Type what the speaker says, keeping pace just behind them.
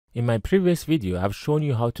In my previous video, I've shown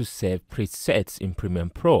you how to save presets in Premiere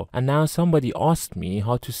Pro, and now somebody asked me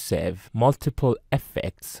how to save multiple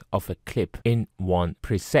effects of a clip in one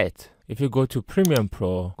preset. If you go to Premiere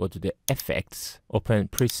Pro, go to the effects, open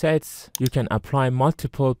presets, you can apply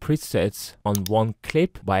multiple presets on one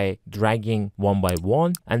clip by dragging one by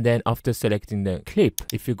one. And then after selecting the clip,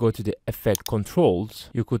 if you go to the effect controls,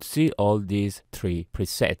 you could see all these three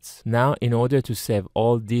presets. Now, in order to save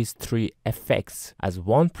all these three effects as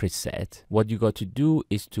one preset, what you got to do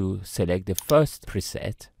is to select the first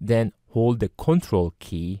preset, then hold the Control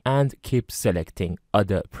key and keep selecting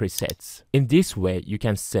other presets. In this way, you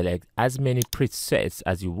can select as many presets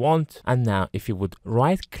as you want. And now if you would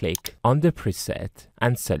right click on the preset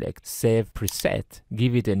and select Save Preset,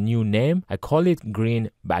 give it a new name. I call it green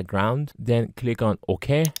background, then click on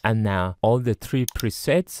OK. And now all the three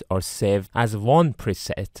presets are saved as one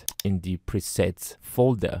preset in the presets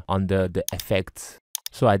folder under the effects.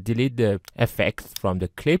 So I delete the effects from the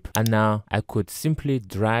clip, and now I could simply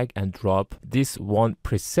drag and drop this one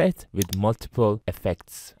preset with multiple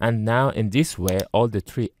effects. And now in this way, all the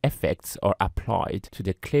three effects are applied to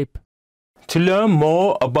the clip. To learn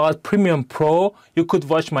more about Premiere Pro, you could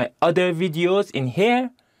watch my other videos in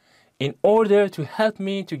here. In order to help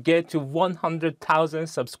me to get to 100,000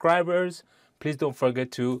 subscribers, please don't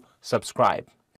forget to subscribe.